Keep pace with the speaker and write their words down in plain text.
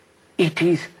It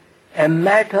is a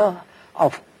matter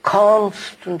of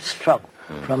constant struggle.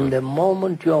 From the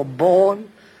moment you are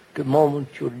born, the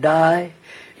moment you die,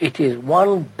 it is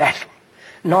one battle.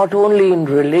 Not only in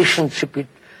relationship with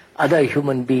other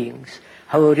human beings,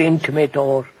 however intimate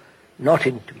or not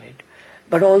intimate,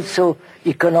 but also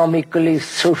economically,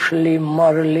 socially,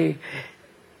 morally.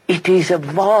 It is a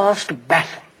vast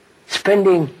battle.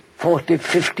 Spending 40,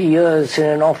 50 years in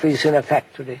an office, in a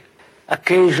factory,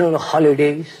 occasional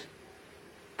holidays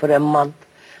for a month,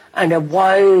 and a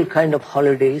wild kind of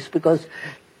holidays, because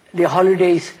the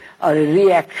holidays are a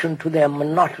reaction to their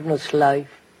monotonous life.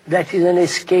 That is an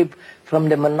escape from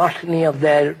the monotony of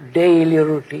their daily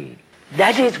routine.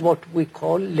 That is what we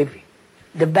call living.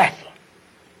 The battle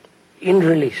in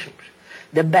relationships,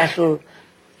 the battle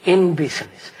in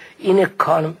business, in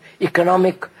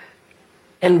economic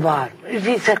environment. It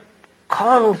is a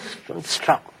constant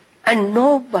struggle. And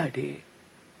nobody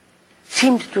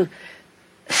seems to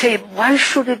say, why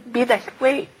should it be that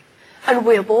way? And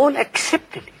we have all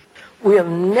accepted it. We have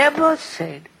never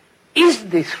said, is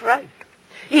this right?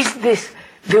 Is this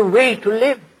the way to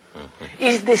live?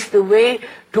 Is this the way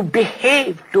to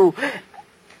behave, to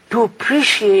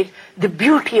appreciate the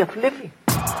beauty of living?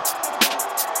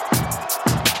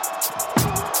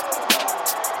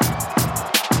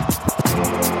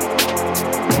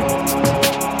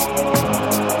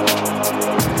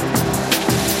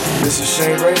 This is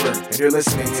Shane Raver, and you're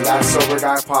listening to That Sober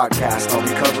Guy podcast on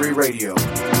Recovery Radio.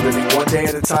 Living one day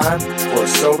at a time for a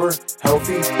sober,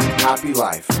 healthy, happy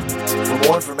life. For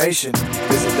more information,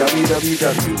 visit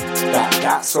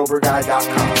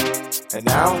www.thatsoberguy.com. And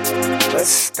now, let's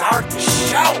start the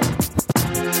show!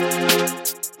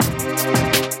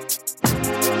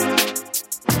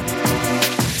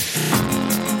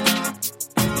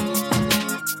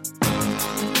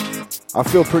 I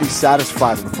feel pretty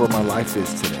satisfied with where my life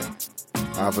is today.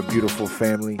 I have a beautiful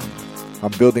family.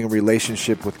 I'm building a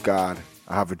relationship with God.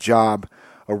 I have a job,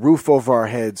 a roof over our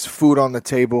heads, food on the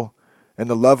table, and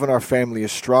the love in our family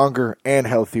is stronger and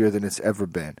healthier than it's ever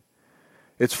been.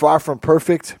 It's far from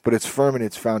perfect, but it's firm in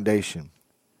its foundation.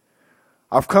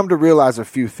 I've come to realize a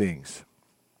few things.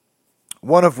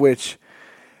 One of which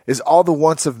is all the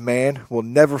wants of man will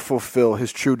never fulfill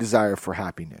his true desire for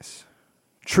happiness.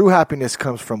 True happiness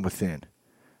comes from within.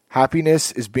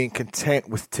 Happiness is being content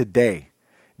with today,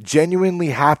 genuinely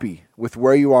happy with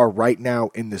where you are right now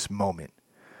in this moment.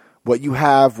 What you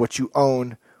have, what you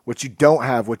own, what you don't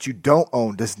have, what you don't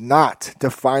own does not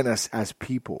define us as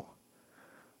people.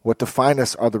 What define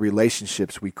us are the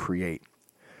relationships we create.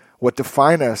 What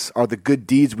define us are the good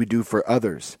deeds we do for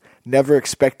others, never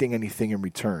expecting anything in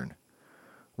return.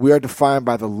 We are defined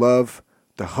by the love,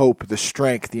 the hope, the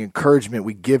strength, the encouragement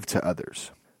we give to others.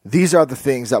 These are the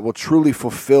things that will truly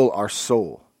fulfill our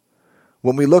soul.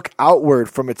 When we look outward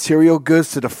for material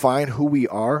goods to define who we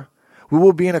are, we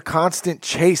will be in a constant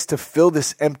chase to fill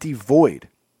this empty void.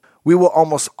 We will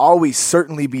almost always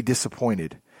certainly be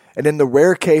disappointed. And in the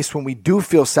rare case when we do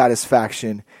feel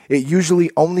satisfaction, it usually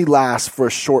only lasts for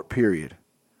a short period.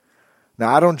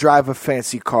 Now, I don't drive a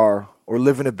fancy car or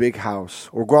live in a big house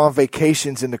or go on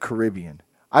vacations in the Caribbean.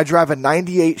 I drive a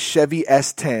 98 Chevy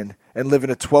S10 and live in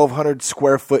a 1,200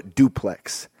 square foot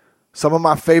duplex. Some of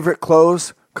my favorite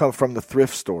clothes come from the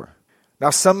thrift store. Now,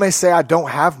 some may say I don't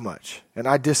have much, and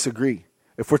I disagree.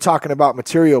 If we're talking about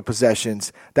material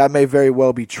possessions, that may very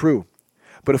well be true.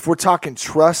 But if we're talking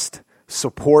trust,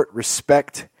 support,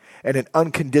 respect, and an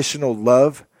unconditional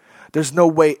love, there's no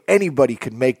way anybody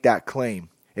could make that claim.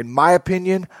 In my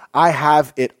opinion, I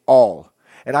have it all,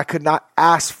 and I could not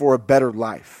ask for a better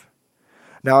life.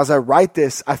 Now, as I write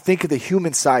this, I think of the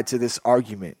human side to this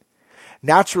argument.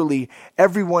 Naturally,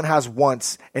 everyone has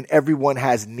wants and everyone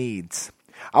has needs.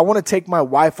 I want to take my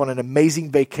wife on an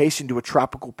amazing vacation to a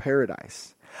tropical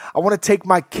paradise. I want to take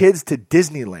my kids to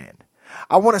Disneyland.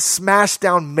 I want to smash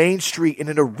down Main Street in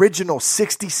an original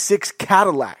 66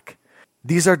 Cadillac.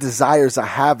 These are desires I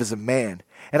have as a man,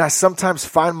 and I sometimes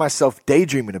find myself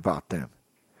daydreaming about them.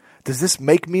 Does this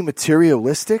make me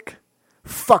materialistic?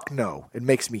 Fuck no, it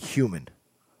makes me human.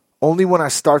 Only when I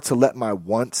start to let my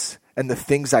wants and the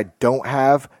things I don't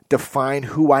have define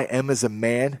who I am as a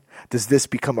man does this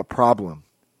become a problem.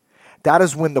 That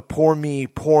is when the poor me,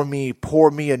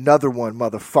 another one,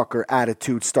 motherfucker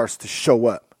attitude starts to show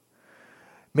up.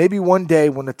 Maybe one day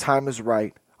when the time is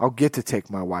right, I'll get to take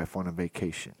my wife on a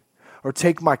vacation, or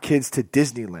take my kids to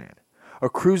Disneyland, or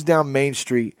cruise down Main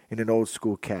Street in an old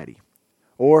school caddy.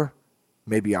 Or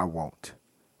maybe I won't.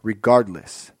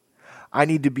 Regardless, I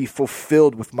need to be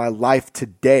fulfilled with my life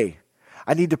today.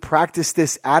 I need to practice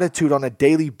this attitude on a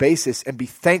daily basis and be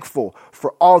thankful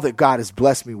for all that God has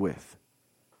blessed me with.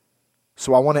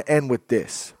 So I want to end with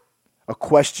this, a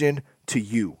question to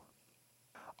you.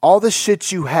 All the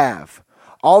shit you have,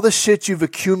 all the shit you've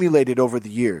accumulated over the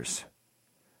years,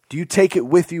 do you take it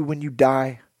with you when you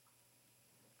die?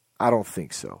 I don't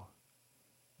think so.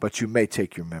 But you may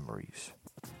take your memories.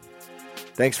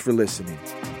 Thanks for listening.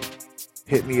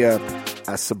 Hit me up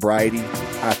at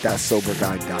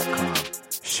sobriety@thatsoberguy.com.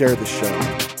 Share the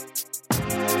show.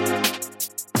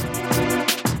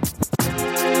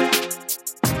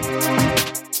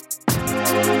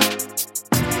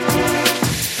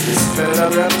 This has been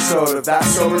another episode of That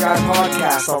Sober Guy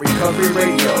Podcast on Recovery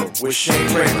Radio with Shane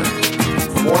Ramer.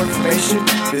 For more information,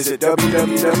 visit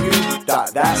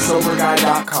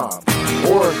www.thatsoberguy.com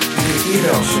or you can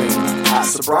email Shane at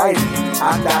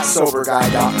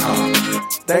sobriety@thatsoberguy.com.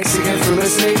 Thanks again for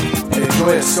listening and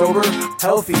enjoy a sober,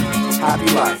 healthy, happy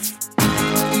life.